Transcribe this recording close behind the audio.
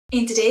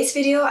In today's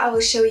video, I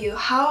will show you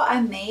how I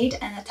made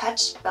and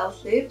attached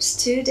belt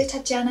loops to the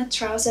Tatjana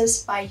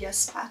trousers by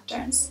Just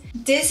Patterns.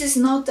 This is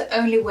not the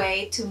only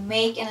way to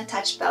make and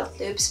attach belt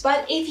loops,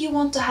 but if you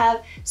want to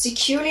have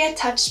securely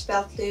attached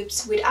belt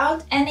loops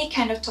without any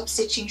kind of top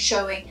stitching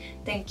showing,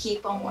 then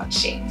keep on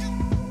watching.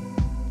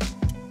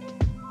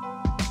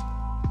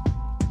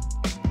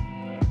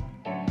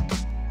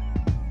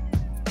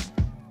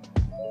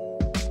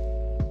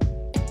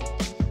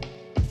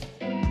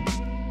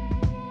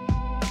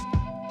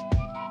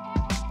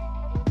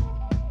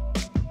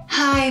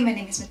 Hi, my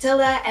name is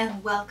Matilda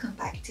and welcome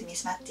back to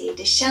Miss Matti,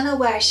 the channel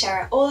where I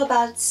share all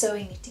about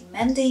sewing, knitting,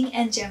 mending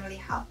and generally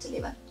how to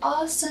live an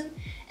awesome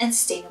and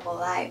sustainable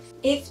life.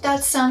 If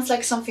that sounds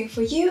like something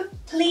for you,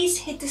 please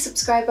hit the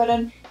subscribe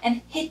button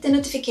and hit the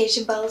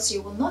notification bell so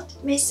you will not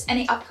miss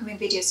any upcoming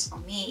videos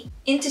from me.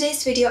 In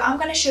today's video, I'm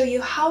going to show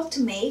you how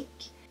to make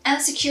and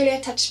securely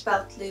attach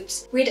belt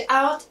loops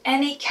without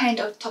any kind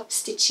of top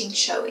stitching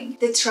showing.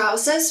 The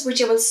trousers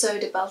which I will sew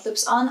the belt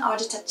loops on are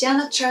the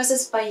Tatjana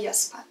trousers by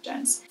Just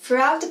Patterns.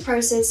 Throughout the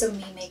process of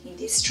me making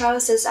these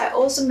trousers, I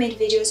also made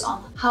videos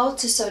on how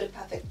to sew the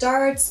perfect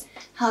darts,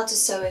 how to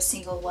sew a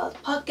single welt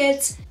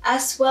pockets,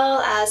 as well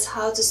as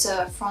how to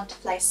sew a front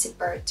fly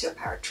zipper to a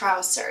pair of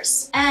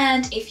trousers.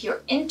 And if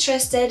you're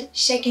interested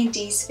checking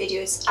these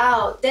videos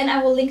out, then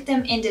I will link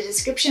them in the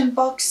description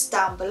box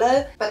down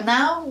below. But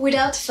now,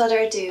 without further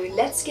ado,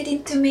 let's get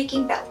into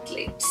making belt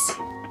loops.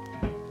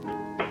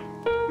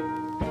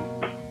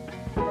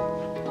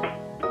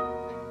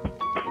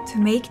 To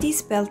make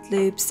these belt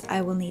loops,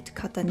 I will need to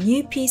cut a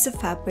new piece of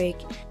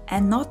fabric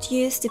and not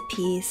use the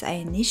piece I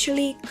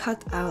initially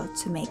cut out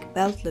to make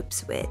belt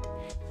loops with.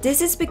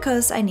 This is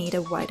because I need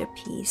a wider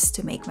piece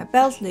to make my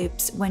belt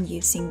loops when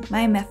using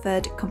my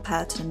method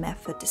compared to the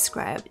method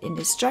described in the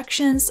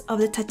instructions of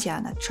the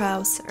Tatjana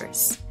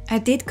trousers. I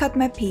did cut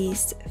my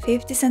piece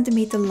 50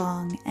 cm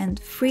long and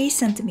 3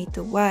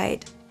 cm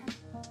wide.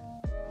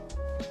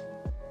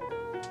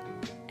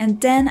 And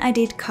then I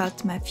did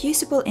cut my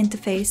fusible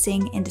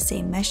interfacing in the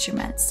same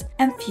measurements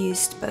and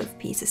fused both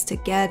pieces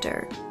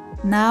together.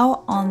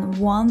 Now on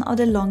one of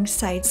the long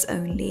sides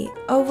only,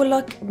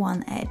 overlock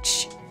one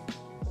edge.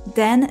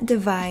 Then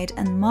divide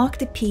and mark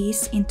the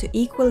piece into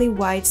equally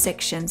wide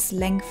sections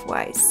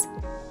lengthwise.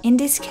 In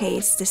this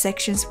case, the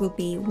sections will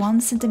be 1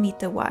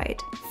 cm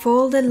wide.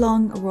 Fold the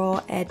long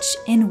raw edge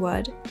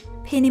inward,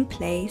 pin in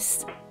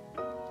place,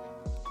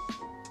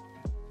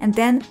 and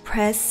then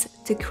press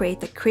to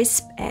create a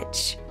crisp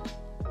edge.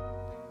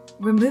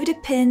 Remove the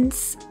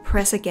pins,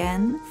 press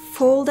again,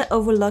 fold the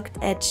overlocked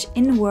edge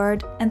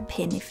inward and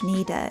pin if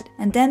needed.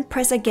 And then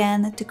press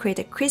again to create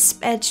a crisp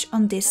edge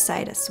on this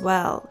side as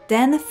well.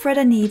 Then thread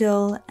a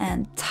needle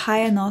and tie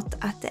a knot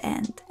at the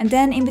end. And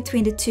then in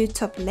between the two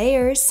top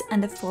layers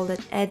and the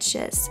folded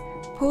edges,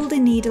 pull the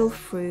needle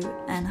through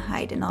and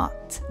hide the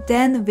knot.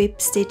 Then whip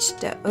stitch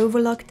the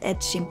overlocked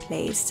edge in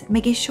place,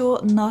 making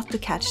sure not to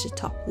catch the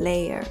top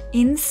layer.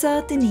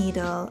 Insert the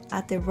needle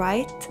at the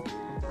right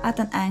at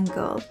an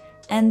angle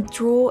and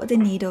draw the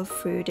needle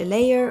through the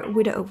layer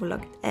with the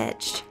overlocked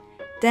edge.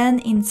 Then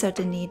insert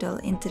the needle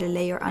into the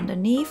layer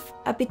underneath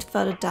a bit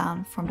further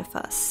down from the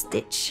first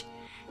stitch.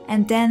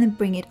 And then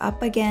bring it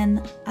up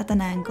again at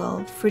an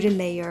angle through the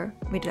layer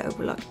with the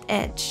overlocked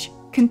edge.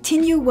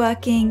 Continue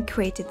working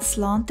created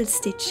slanted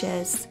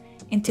stitches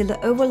until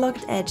the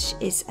overlocked edge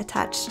is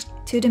attached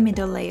to the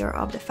middle layer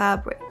of the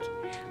fabric.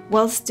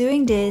 Whilst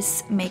doing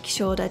this, make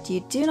sure that you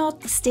do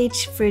not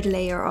stitch through the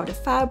layer of the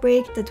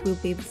fabric that will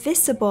be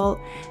visible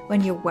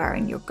when you're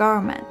wearing your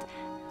garment,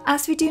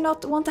 as we do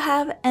not want to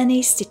have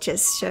any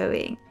stitches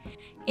showing.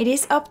 It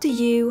is up to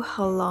you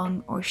how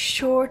long or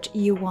short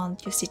you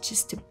want your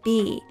stitches to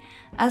be,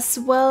 as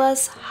well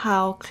as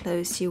how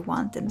close you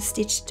want them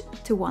stitched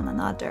to one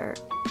another.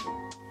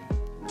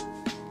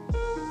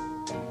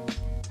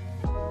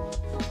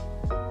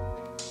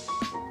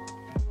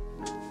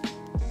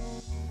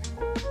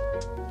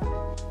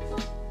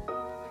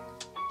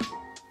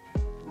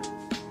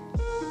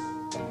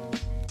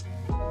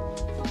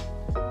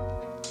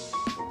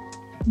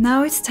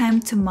 Now it's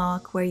time to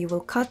mark where you will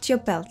cut your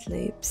belt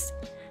loops.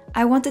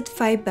 I wanted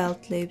 5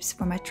 belt loops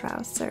for my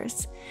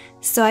trousers,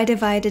 so I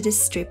divided the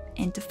strip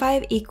into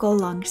 5 equal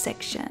long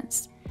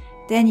sections.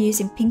 Then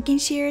using pinking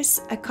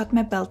shears, I cut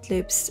my belt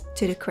loops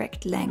to the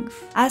correct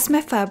length. As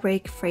my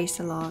fabric frays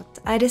a lot,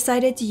 I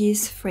decided to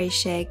use fray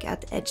shag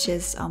at the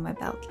edges of my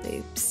belt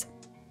loops.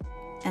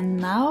 And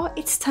now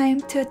it's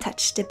time to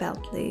attach the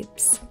belt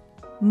loops.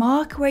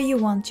 Mark where you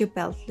want your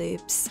belt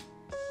loops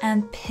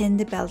and pin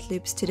the belt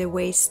loops to the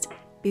waist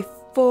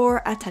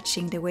before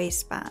attaching the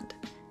waistband.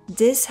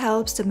 This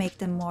helps to make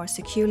them more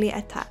securely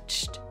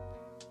attached.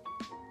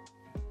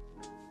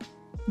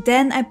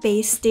 Then I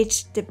base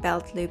stitched the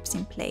belt loops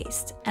in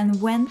place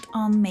and went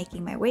on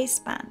making my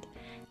waistband.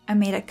 I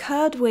made a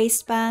curved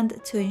waistband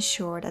to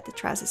ensure that the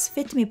trousers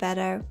fit me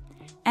better,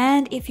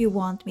 and if you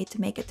want me to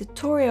make a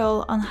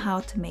tutorial on how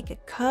to make a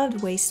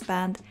curved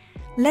waistband,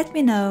 let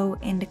me know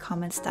in the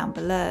comments down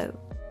below.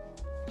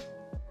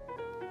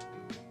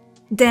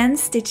 Then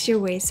stitch your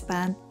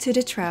waistband to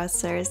the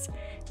trousers,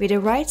 with the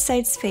right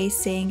sides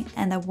facing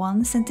and a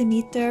 1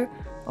 cm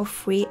or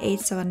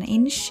 3/8 of an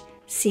inch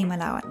seam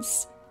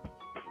allowance.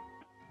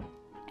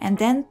 And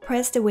then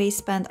press the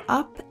waistband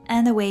up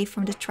and away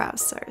from the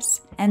trousers.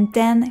 And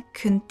then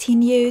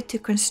continue to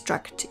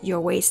construct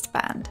your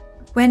waistband.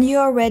 When you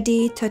are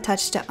ready to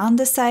attach the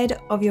underside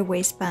of your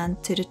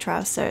waistband to the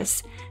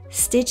trousers,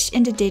 stitch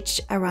in the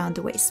ditch around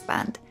the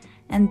waistband.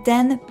 And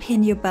then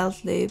pin your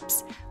belt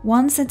loops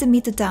 1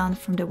 cm down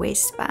from the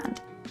waistband.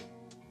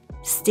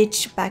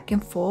 Stitch back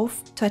and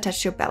forth to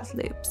attach your belt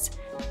loops.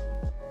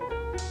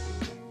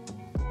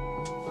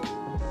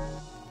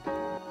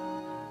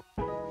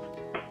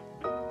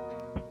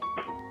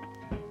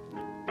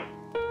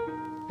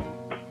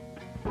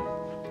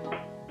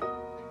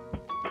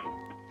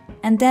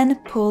 And then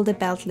pull the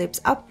belt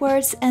loops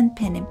upwards and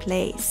pin in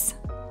place.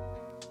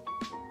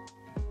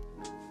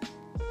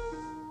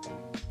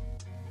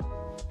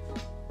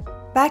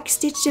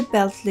 Backstitch the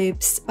belt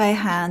loops by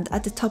hand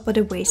at the top of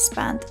the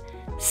waistband.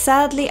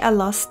 Sadly, I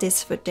lost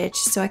this footage,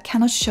 so I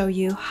cannot show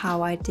you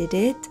how I did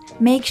it.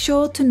 Make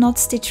sure to not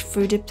stitch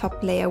through the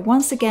top layer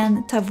once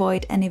again to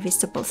avoid any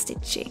visible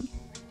stitching.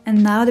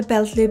 And now the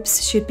belt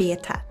loops should be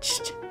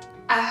attached.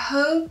 I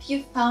hope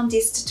you found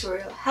this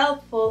tutorial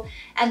helpful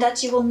and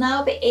that you will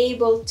now be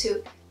able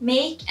to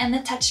make and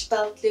attach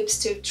belt loops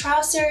to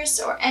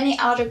trousers or any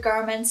other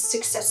garments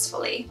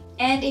successfully.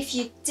 And if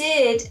you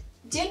did,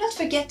 do not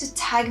forget to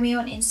tag me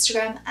on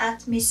Instagram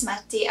at Miss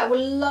Matti. I would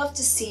love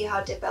to see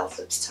how the belt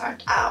loops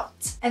turned out.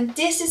 And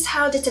this is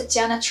how the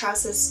Tatjana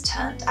trousers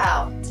turned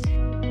out.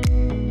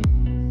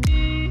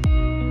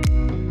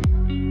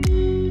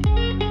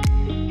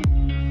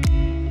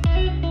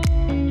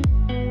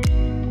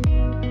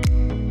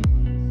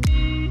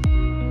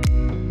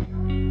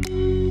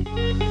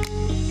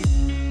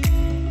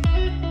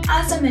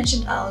 As I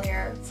mentioned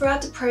earlier,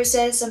 throughout the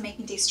process of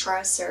making these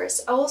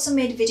trousers, I also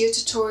made video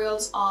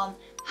tutorials on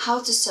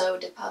how to sew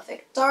the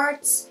perfect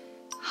darts,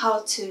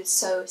 how to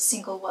sew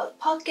single welt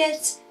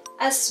pockets,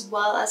 as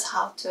well as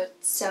how to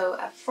sew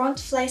a front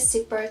fly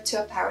zipper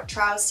to a pair of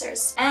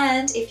trousers.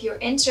 And if you're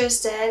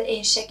interested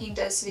in checking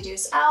those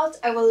videos out,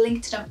 I will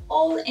link to them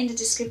all in the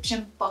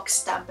description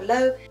box down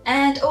below.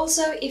 And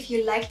also, if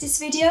you like this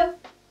video,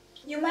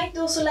 you might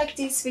also like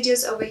these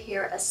videos over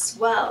here as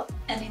well.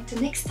 And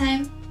until next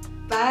time,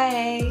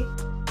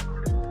 bye!